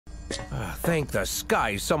Thank the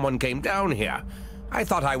skies someone came down here. I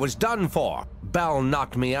thought I was done for. Bal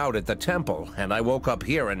knocked me out at the temple, and I woke up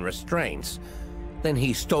here in restraints. Then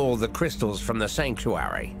he stole the crystals from the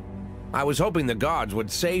sanctuary. I was hoping the guards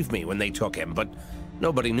would save me when they took him, but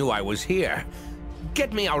nobody knew I was here.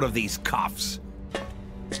 Get me out of these cuffs.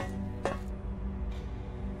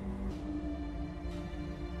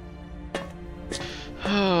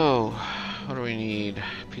 Oh, what do we need?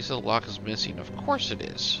 A piece of the lock is missing. Of course it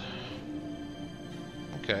is.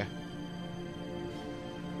 Okay.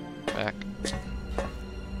 Back.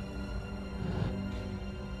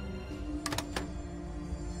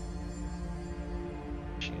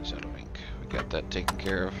 Machines out of ink. We got that taken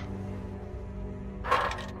care of.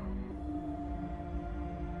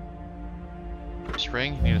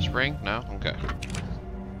 Spring? You need a spring? No? Okay.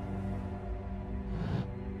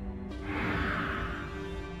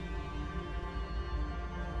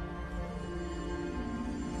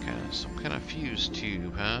 Some kind of fuse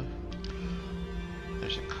tube, huh?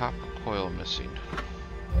 There's a copper coil missing.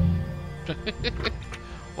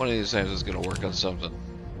 One of these times it's gonna work on something.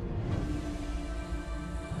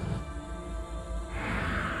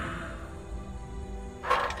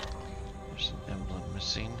 There's an emblem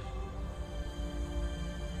missing.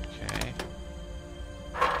 Okay.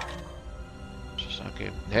 Just okay.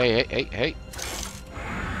 Hey, hey, hey, hey!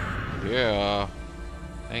 Yeah.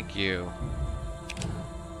 Thank you.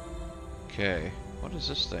 Okay, what is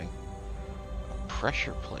this thing? A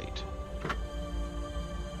pressure plate.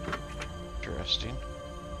 Interesting.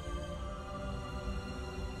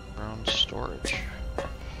 Ground storage.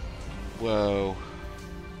 Whoa.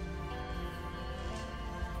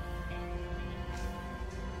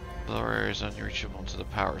 Lower area is unreachable until the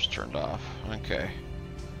power is turned off. Okay.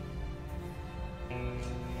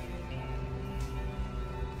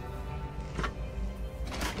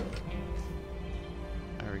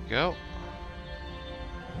 There we go.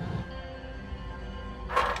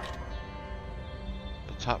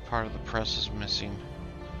 Top part of the press is missing.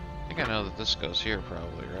 I think I know that this goes here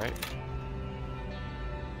probably, right?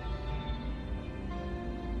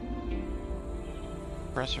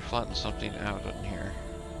 Press or flatten something out in here.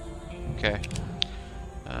 Okay.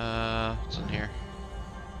 What's in here?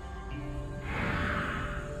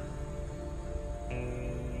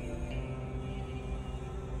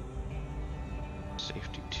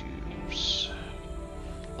 Safety tubes.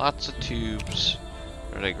 Lots of tubes.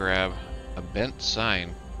 What did I grab? A bent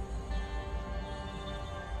sign.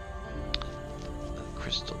 The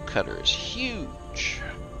crystal cutter is huge.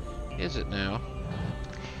 Is it now?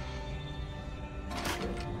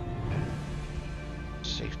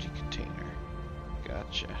 Safety container.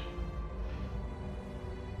 Gotcha.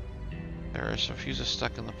 There are some fuses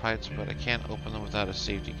stuck in the pipes, but I can't open them without a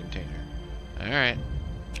safety container. Alright.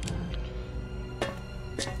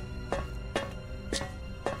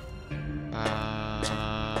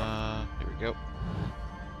 Go.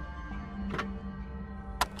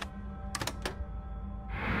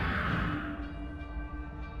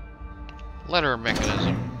 Letter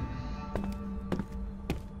mechanism.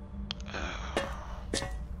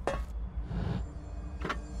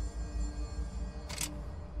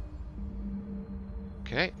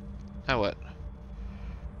 Okay. Now what?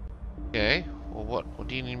 Okay. Well, what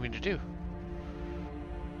do you need me to do?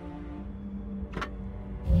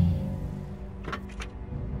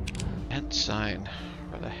 Sign.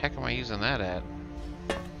 Where the heck am I using that at?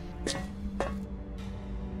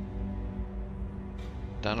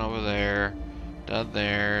 Done over there. Done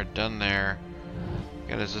there. Done there.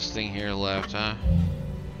 Got this thing here left, huh?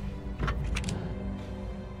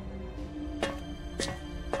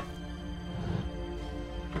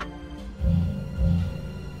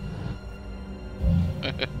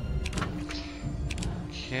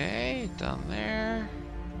 Okay, done there.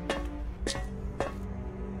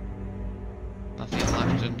 Nothing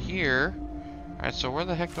left in here. Alright, so where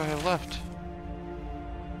the heck do I have left?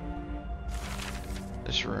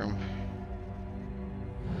 This room.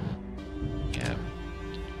 Yeah.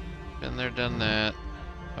 Been there, done that.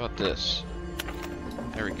 How about this?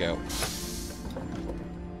 There we go.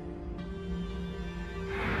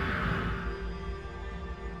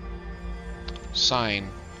 Sign.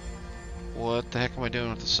 What the heck am I doing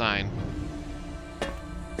with the sign?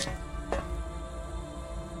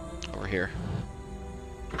 Over here.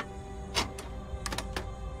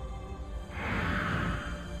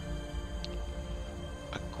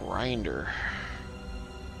 A grinder.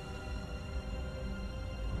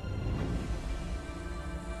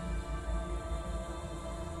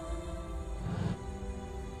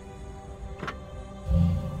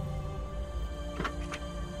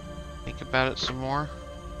 Think about it some more.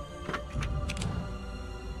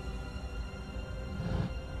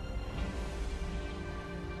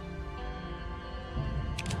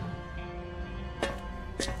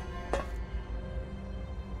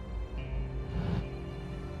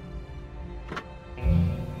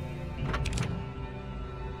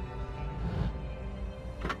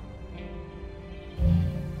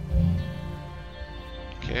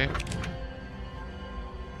 Okay.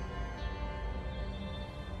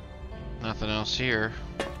 Nothing else here.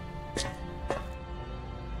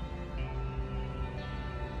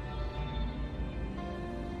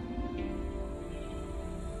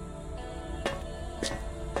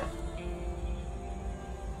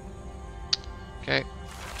 Okay.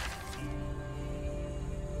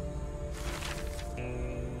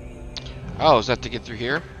 Oh, is that to get through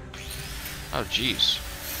here? Oh, jeez.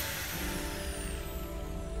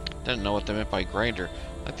 Didn't know what they meant by grinder.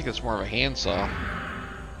 I think it's more of a handsaw.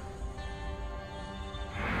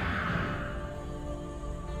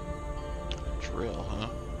 Drill, huh?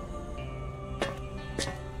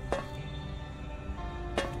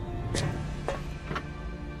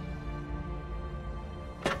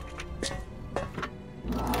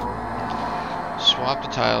 Swap the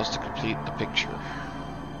tiles to complete the picture.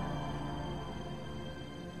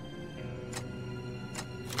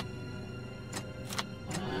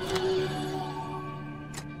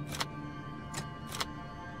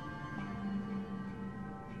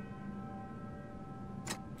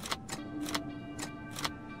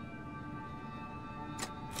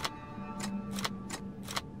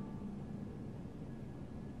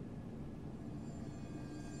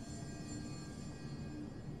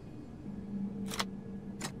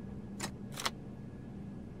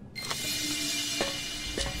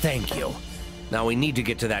 Thank you. Now we need to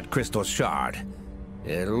get to that crystal shard.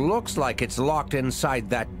 It looks like it's locked inside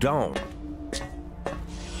that dome.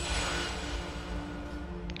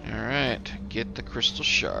 Alright, get the crystal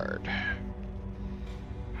shard.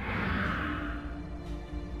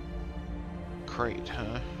 Crate,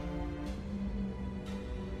 huh?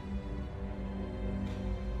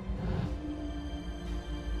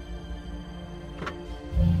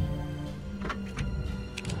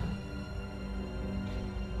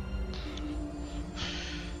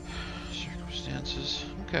 Circumstances.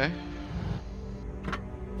 Okay.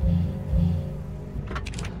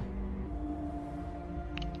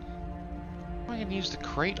 What am I gonna use the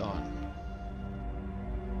crate on?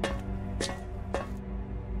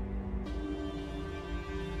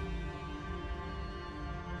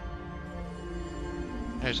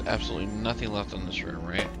 There's absolutely nothing left in this room,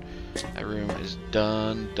 right? That room is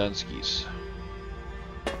done, Dunskies.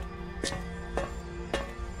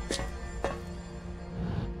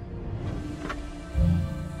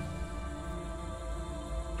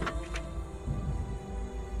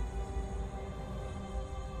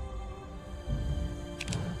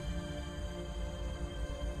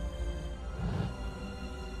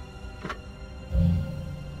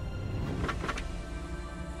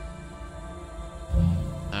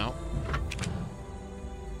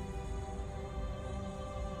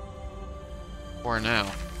 For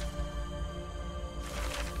now,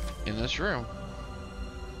 in this room,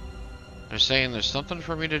 they're saying there's something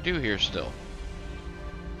for me to do here still.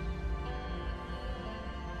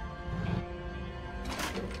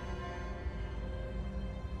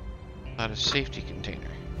 Not a safety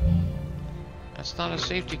container. That's not a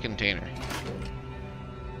safety container.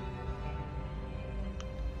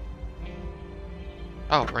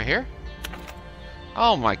 Oh, right here?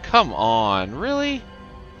 Oh my, come on, really?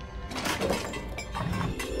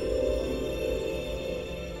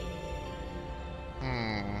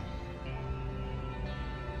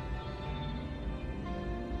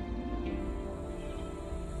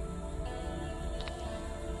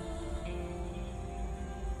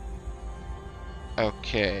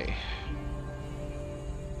 Okay.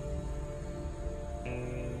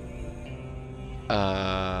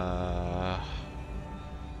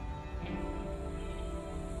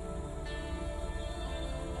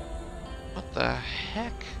 What the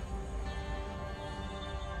heck?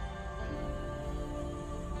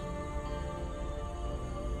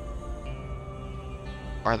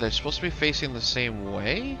 Are they supposed to be facing the same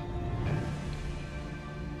way?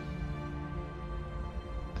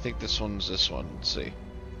 I think this one's this one. Let's see.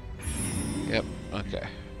 Yep, okay.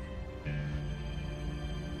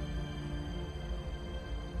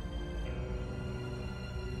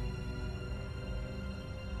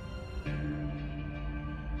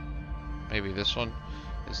 Maybe this one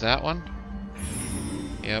is that one?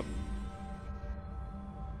 Yep.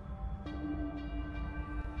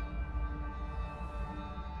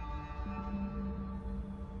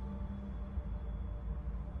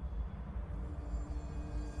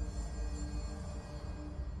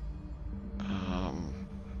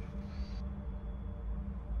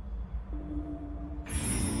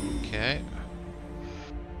 Okay.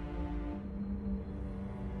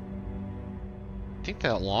 I think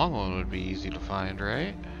that long one would be easy to find,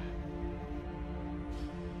 right?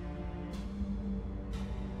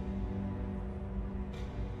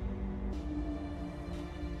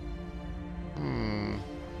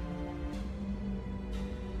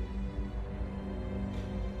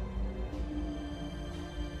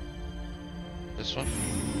 This one.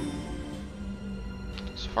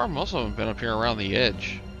 So far, most of them have been up here around the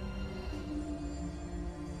edge.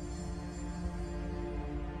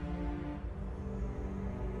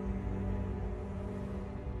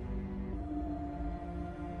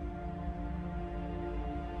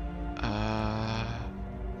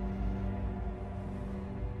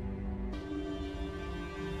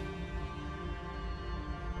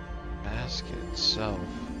 Basket itself.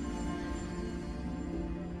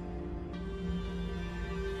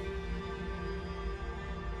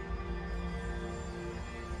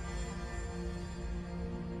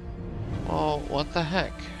 Well, what the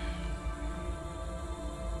heck?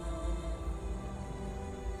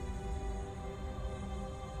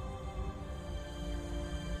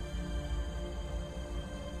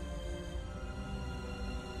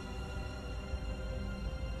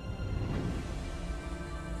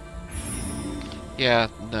 Yeah,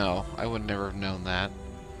 no, I would never have known that.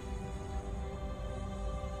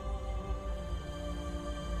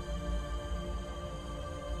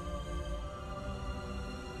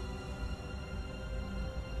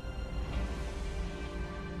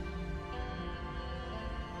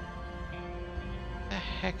 The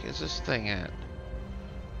heck is this thing at?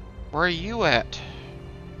 Where are you at?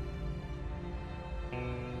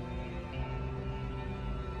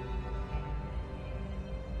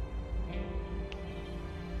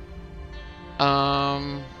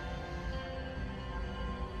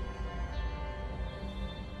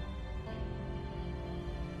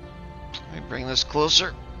 Let me bring this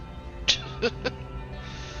closer. I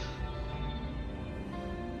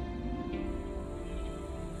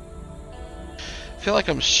feel like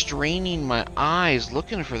I'm straining my eyes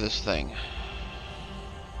looking for this thing.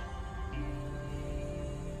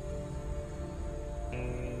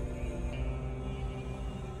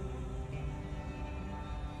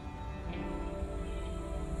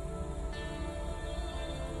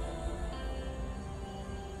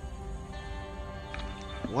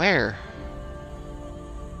 Where?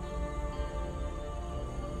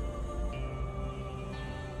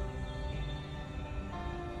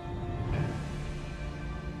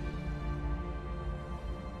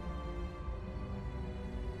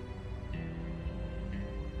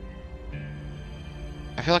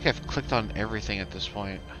 I feel like I've clicked on everything at this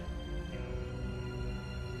point.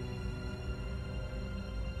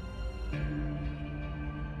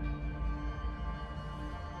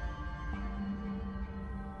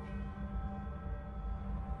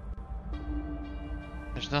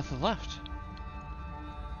 There's nothing left.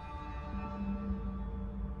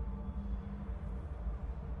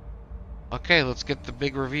 Okay, let's get the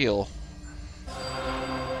big reveal.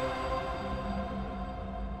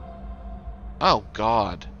 Oh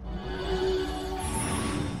God.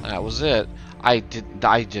 That was it. I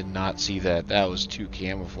did not see that. That was too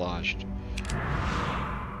camouflaged.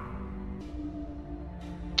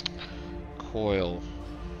 Coil.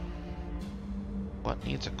 What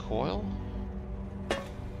needs a coil?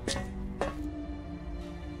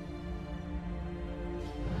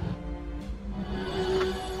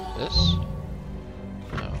 This?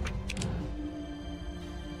 No.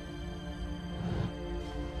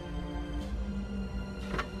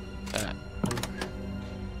 That.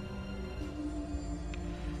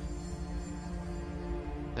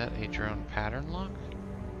 That a drone pattern lock?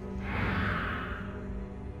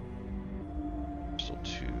 Crystal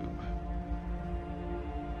tube.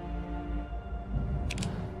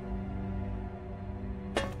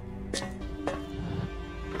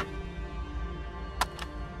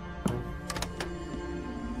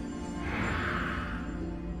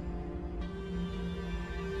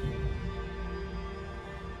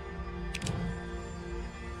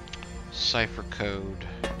 Cipher code.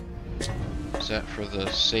 Is that for the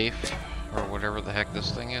safe or whatever the heck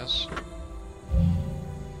this thing is?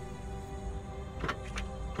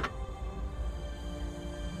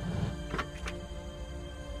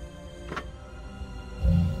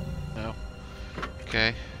 No.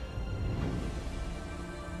 Okay.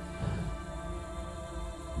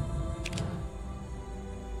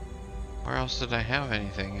 Where else did I have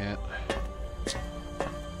anything at?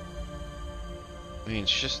 I mean,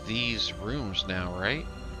 it's just these rooms now, right?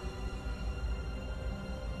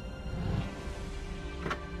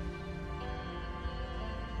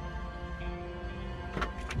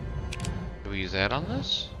 Do we use that on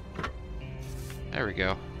this? There we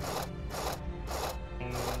go.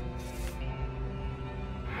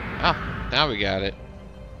 Oh, now we got it.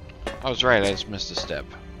 I was right, I just missed a step.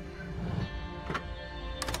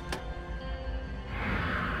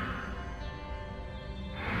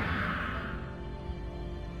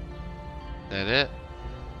 That it?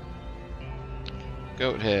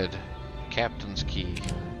 Goat head. captain's key.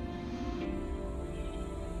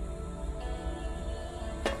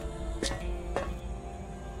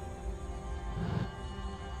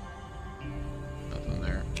 Nothing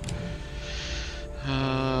there.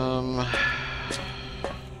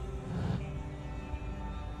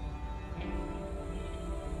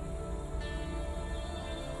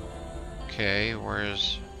 Okay,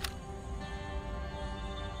 where's...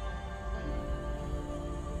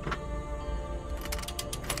 There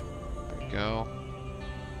we go.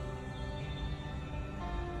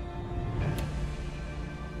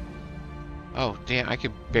 Oh, damn, I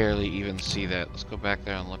could barely even see that. Let's go back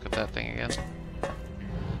there and look at that thing again.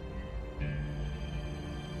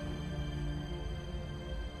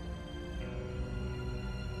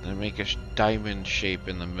 And make a diamond shape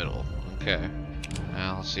in the middle. Okay.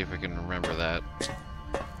 Now, let's see if I can remember that.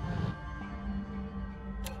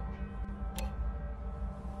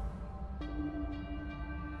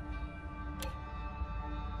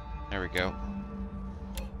 There we go.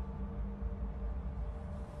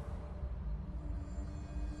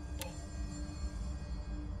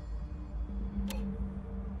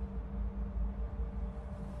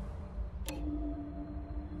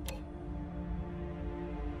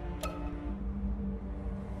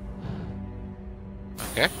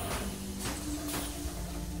 Okay.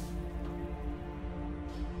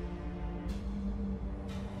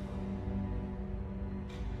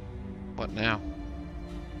 What now?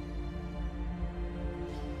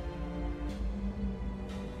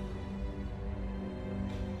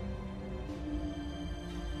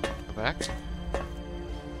 Go back.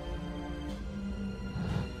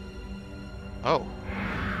 Oh.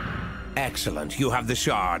 Excellent. You have the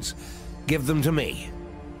shards. Give them to me.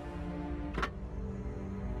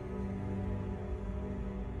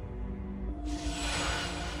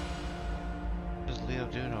 What is Leo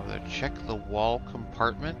doing over there? Check the wall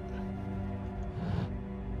compartment.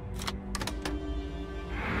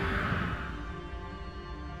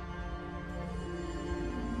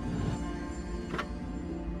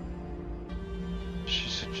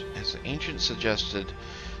 As the ancient suggested,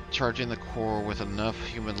 charging the core with enough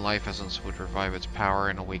human life essence would revive its power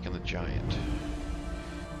and awaken the giant.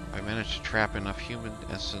 If I manage to trap enough human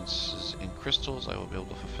essences in crystals, I will be able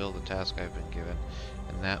to fulfill the task I've been given,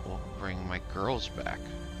 and that will bring my girls back.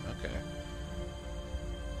 Okay.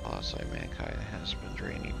 Colossi mankind has been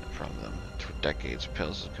draining from them for decades,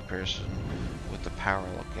 pales in comparison with the power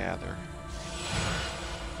it will gather.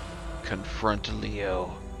 Confront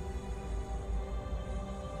Leo.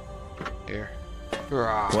 Here.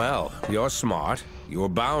 Well, you're smart. You were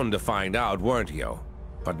bound to find out, weren't you?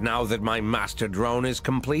 But now that my master drone is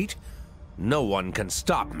complete, no one can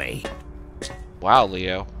stop me. Wow,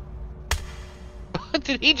 Leo.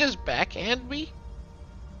 Did he just backhand me?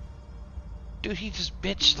 Dude, he just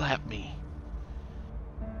bitch slapped me.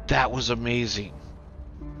 That was amazing.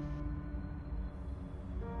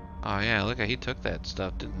 Oh yeah, look, he took that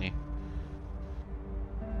stuff, didn't he?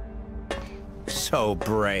 So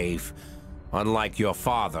brave. Unlike your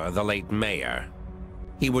father, the late mayor.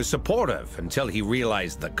 He was supportive until he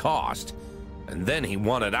realized the cost, and then he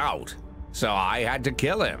wanted out. So I had to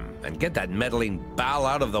kill him and get that meddling Bal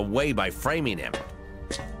out of the way by framing him.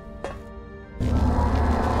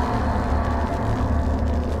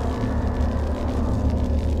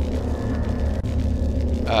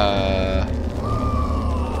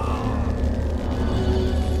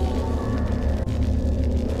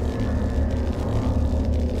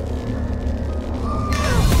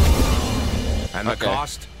 And the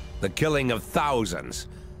cost? The killing of thousands.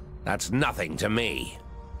 That's nothing to me.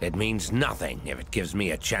 It means nothing if it gives me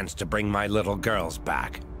a chance to bring my little girls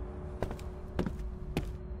back.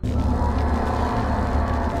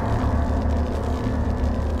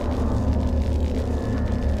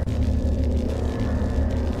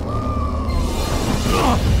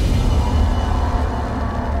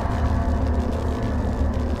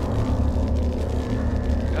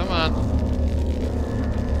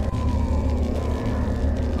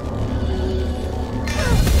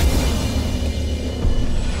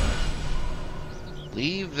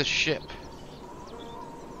 Leave the ship.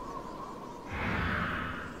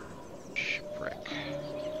 Shipwreck.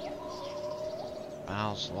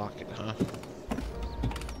 Bal's locket, huh?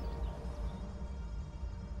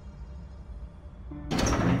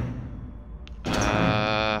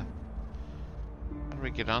 How do we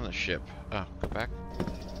get on the ship? Oh, go back.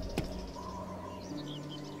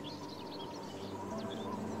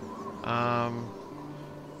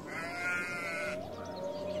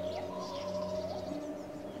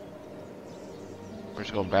 We're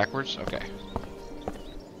just going backwards? Okay.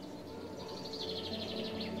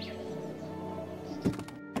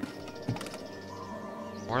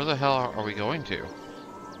 Where the hell are we going to?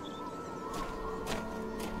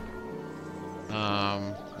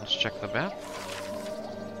 Let's check the map.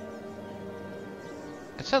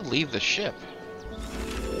 It said leave the ship.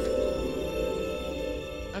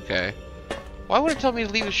 Okay. Why would it tell me to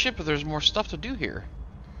leave the ship if there's more stuff to do here?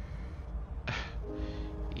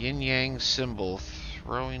 Yin Yang symbol.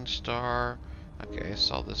 Throwing star. Okay,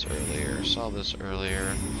 saw this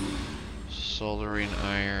earlier. Soldering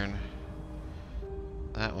iron.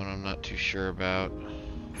 That one I'm not too sure about.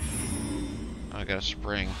 Oh, I got a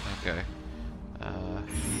spring. Okay.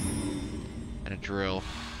 And a drill.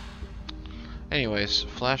 Anyways,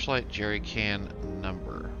 flashlight, jerry can,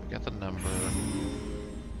 number. We got the number.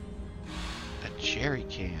 A jerry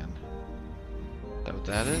can. Is that what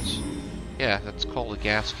that is? Yeah, that's called a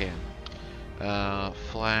gas can.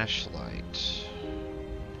 Flashlight.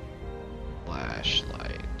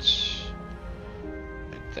 Flashlight.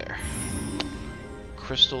 Right there.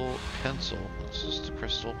 Crystal pencil. This is the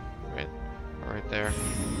crystal, right there.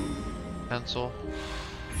 Pencil.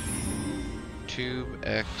 Tube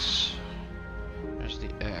X. There's the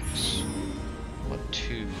X. What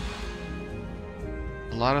tube?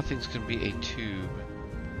 A lot of things can be a tube.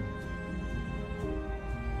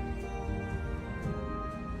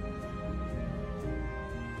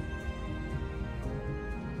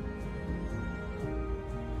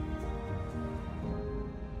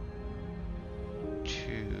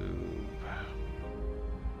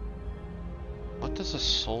 What does a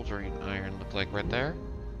soldering iron look like right there?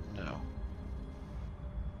 No.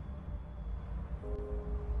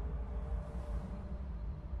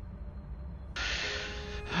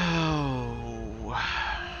 Oh.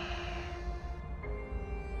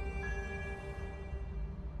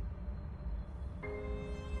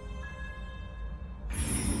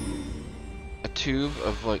 A tube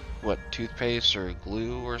of like what, toothpaste or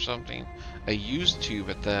glue or something? A used tube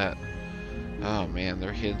at that. Oh man,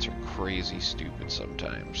 their hints are crazy stupid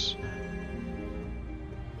sometimes.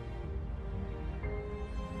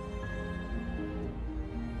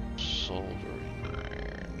 Soldering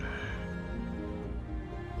iron.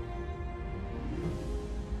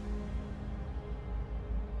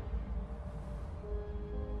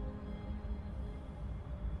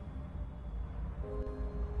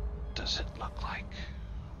 Does it look like?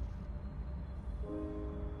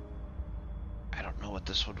 I don't know what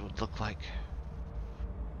this one would look like.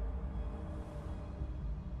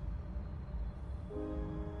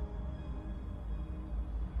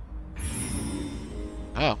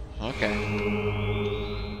 Oh, okay.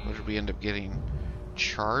 What did we end up getting?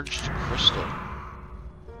 Charged crystal.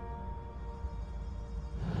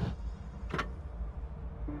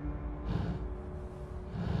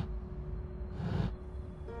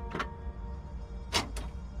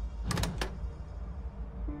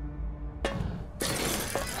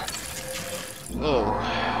 Oh.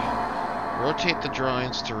 Rotate the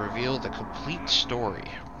drawings to reveal the complete story.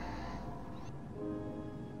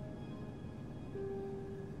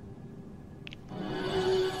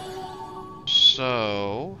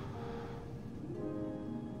 So...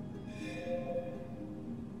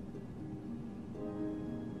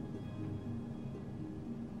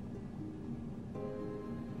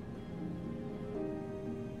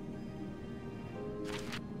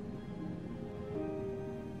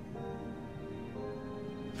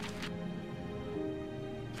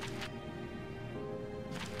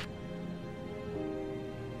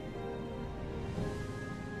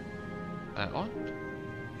 that one?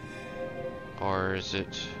 Or is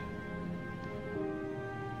it...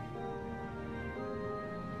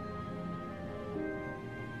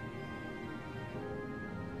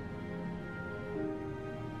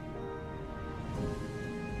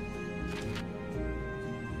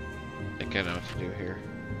 I think I know what to do here.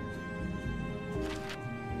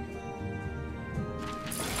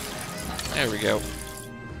 There we go.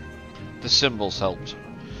 The symbols helped.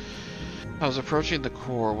 I was approaching the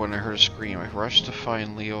core when I heard a scream. I rushed to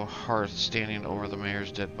find Leo Hart standing over the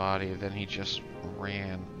mayor's dead body. Then he just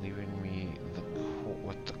ran, leaving me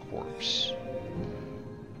with the corpse.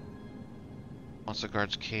 Once the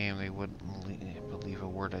guards came, they wouldn't believe a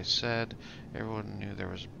word I said. Everyone knew there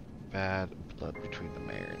was bad blood between the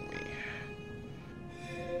mayor and me.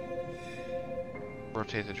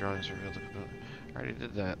 Rotate the drawings, reveal the... I already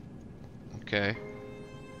did that. Okay.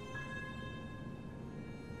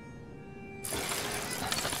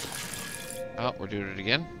 Oh, we're doing it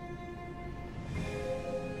again.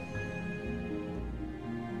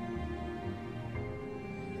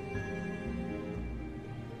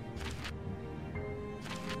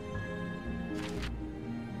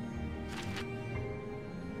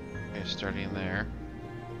 Okay, starting there.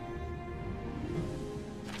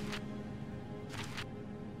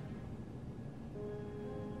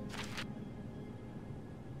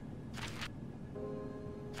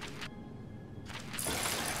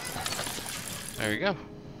 There you go.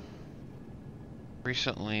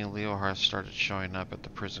 Recently, Leo has started showing up at the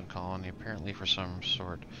prison colony, apparently for some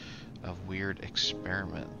sort of weird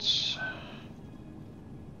experiments.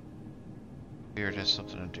 Weird has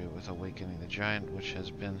something to do with awakening the giant, which has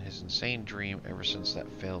been his insane dream ever since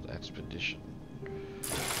that failed expedition.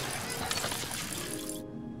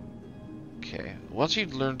 Okay, once you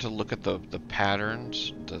learn to look at the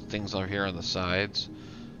patterns, the things over here on the sides,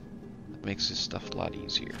 it makes this stuff a lot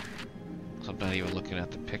easier. So I'm not even looking at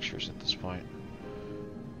the pictures at this point.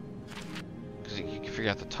 Because you can figure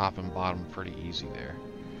out the top and bottom pretty easy there.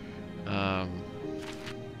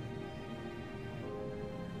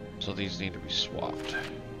 So these need to be swapped.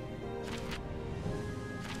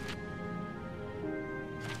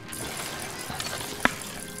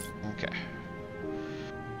 Okay.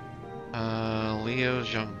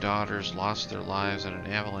 Leo's young daughters lost their lives in an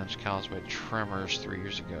avalanche caused by tremors 3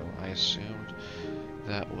 years ago. I assumed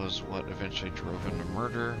that was what eventually drove him to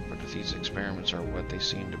murder, but if these experiments are what they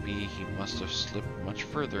seem to be, he must have slipped much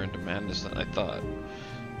further into madness than I thought.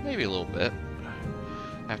 Maybe a little bit.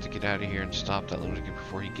 I have to get out of here and stop that lunatic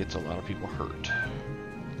before he gets a lot of people hurt.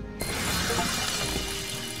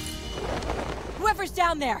 Whoever's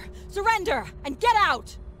down there, surrender and get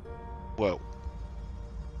out! Whoa.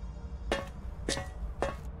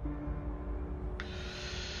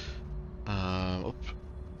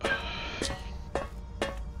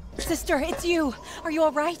 Sister, it's you. Are you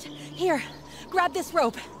all right? Here, grab this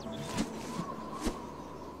rope.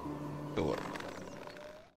 Go up.